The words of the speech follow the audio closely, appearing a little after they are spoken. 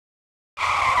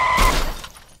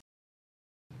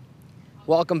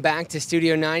Welcome back to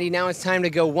Studio 90. Now it's time to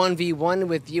go 1v1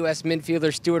 with U.S.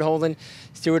 midfielder Stuart Holden.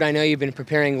 Stuart, I know you've been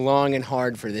preparing long and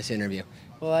hard for this interview.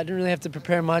 Well, I didn't really have to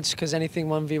prepare much because anything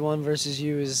 1v1 versus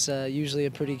you is usually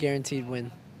a pretty guaranteed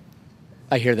win.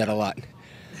 I hear that a lot.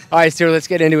 All right, Stuart, let's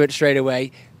get into it straight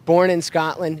away. Born in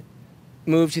Scotland,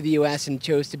 moved to the U.S. and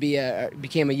chose to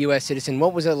became a U.S. citizen.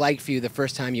 What was it like for you the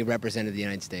first time you represented the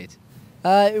United States?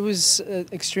 It was an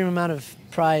extreme amount of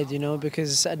pride,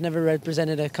 because I'd never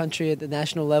represented a country at the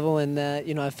national level, and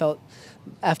I felt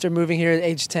after moving here at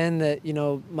age 10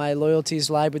 that my loyalties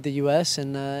lied with the U.S.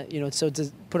 and so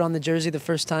to put on the jersey the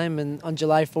first time and on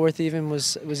July 4th even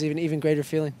was even greater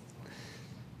feeling.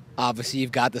 Obviously,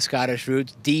 you've got the Scottish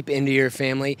roots deep into your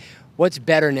family. What's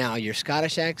better now, your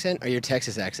Scottish accent or your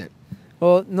Texas accent?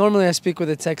 Well, normally I speak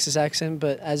with a Texas accent,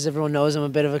 but as everyone knows, I'm a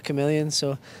bit of a chameleon,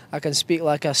 so I can speak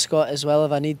like a Scot as well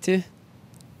if I need to.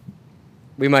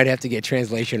 We might have to get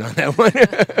translation on that one.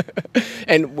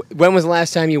 And when was the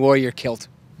last time you wore your kilt?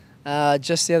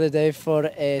 Just the other day for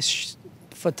a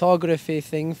photography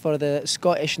thing for the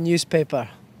Scottish newspaper.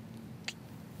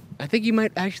 I think you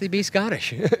might actually be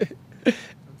Scottish. I'm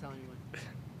telling you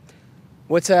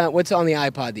What's on the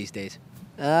iPod these days?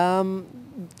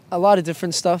 A lot of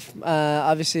different stuff.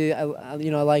 Obviously, I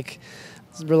like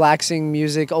relaxing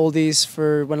music, oldies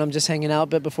for when I'm just hanging out.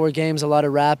 But before games, a lot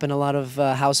of rap and a lot of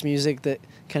house music that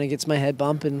kind of gets my head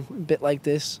bumping, a bit like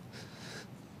this.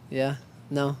 Yeah?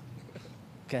 No?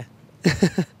 Okay.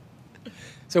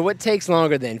 So what takes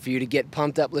longer then for you to get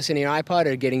pumped up listening to your iPod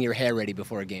or getting your hair ready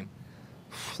before a game?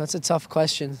 That's a tough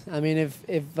question. I mean,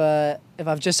 if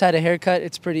I've just had a haircut,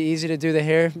 it's pretty easy to do the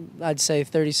hair. I'd say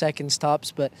 30 seconds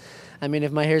tops. But I mean,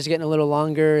 if my hair's getting a little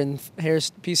longer and hair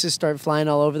pieces start flying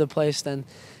all over the place, then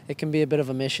it can be a bit of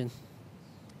a mission.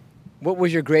 What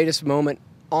was your greatest moment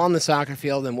on the soccer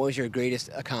field, and what was your greatest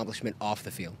accomplishment off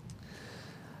the field?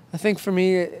 I think for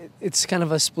me, it's kind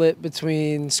of a split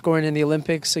between scoring in the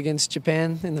Olympics against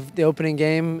Japan in the opening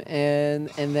game and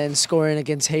then scoring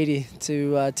against Haiti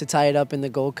to tie it up in the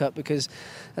Gold Cup, because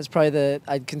that's probably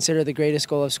I'd consider the greatest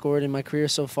goal I've scored in my career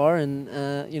so far, and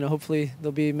hopefully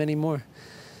there'll be many more.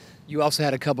 You also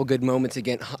had a couple good moments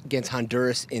against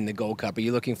Honduras in the Gold Cup. Are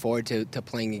you looking forward to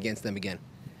playing against them again?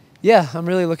 Yeah, I'm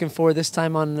really looking forward this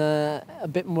time on a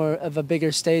bit more of a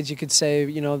bigger stage, you could say.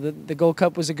 The Gold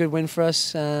Cup was a good win for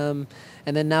us. And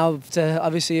then now,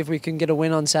 obviously, if we can get a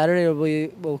win on Saturday,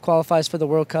 we'll qualify us for the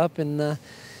World Cup. And,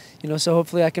 so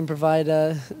hopefully I can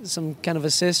provide some kind of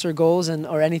assists or goals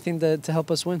or anything to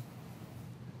help us win.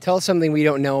 Tell us something we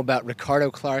don't know about Ricardo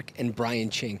Clark and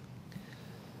Brian Ching.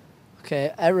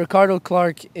 Okay, Ricardo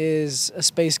Clark is a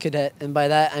space cadet, and by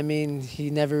that I mean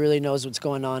he never really knows what's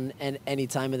going on at any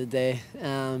time of the day.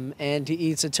 And he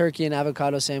eats a turkey and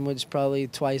avocado sandwich probably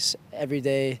twice every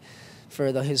day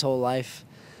for his whole life.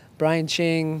 Brian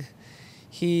Ching,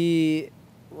 he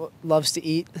loves to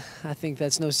eat. I think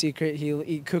that's no secret. He'll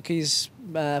eat cookies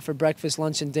for breakfast,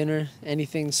 lunch, and dinner.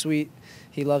 Anything sweet,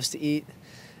 he loves to eat.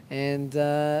 And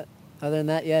other than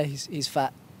that, yeah, he's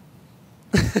fat.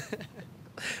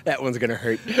 That one's going to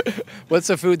hurt. What's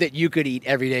the food that you could eat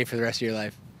every day for the rest of your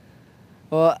life?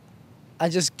 Well, I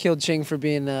just killed Ching for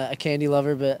being a candy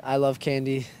lover, but I love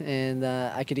candy, and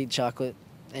I could eat chocolate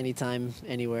anytime,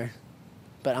 anywhere.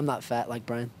 But I'm not fat like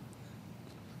Brian.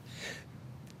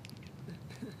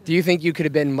 Do you think you could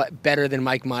have been better than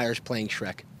Mike Myers playing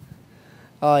Shrek?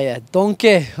 Oh, yeah.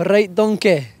 Donkey, right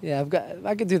donkey. Yeah,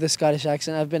 I could do the Scottish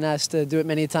accent. I've been asked to do it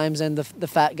many times, and the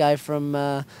fat guy from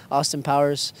Austin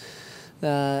Powers,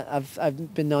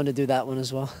 I've been known to do that one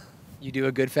as well. You do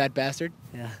a good fat bastard?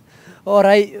 Yeah. All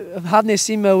right, I haven't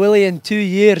seen my Willie in 2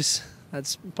 years.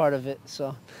 That's part of it.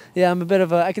 So, yeah, I'm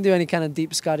I can do any kind of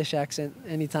deep Scottish accent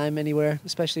anytime, anywhere,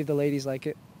 especially if the ladies like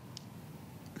it.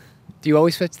 Do you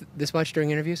always fit this much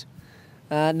during interviews?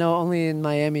 No, only in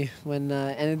Miami.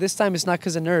 And this time it's not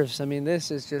because of nerves. I mean, this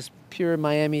is just pure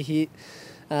Miami heat.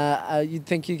 You'd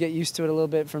think you get used to it a little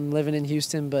bit from living in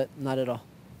Houston, but not at all.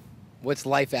 What's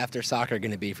life after soccer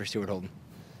going to be for Stuart Holden?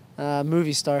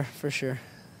 Movie star, for sure.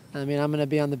 I mean, I'm going to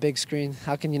be on the big screen.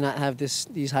 How can you not have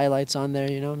these highlights on there,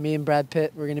 Me and Brad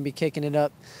Pitt, we're going to be kicking it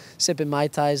up, sipping Mai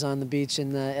Tais on the beach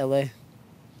in L.A.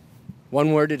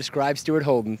 One word to describe Stuart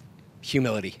Holden: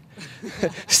 humility.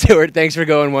 Stuart, thanks for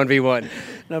going 1v1.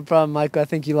 No problem, Michael. I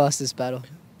think you lost this battle.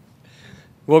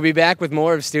 We'll be back with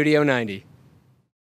more of Studio 90.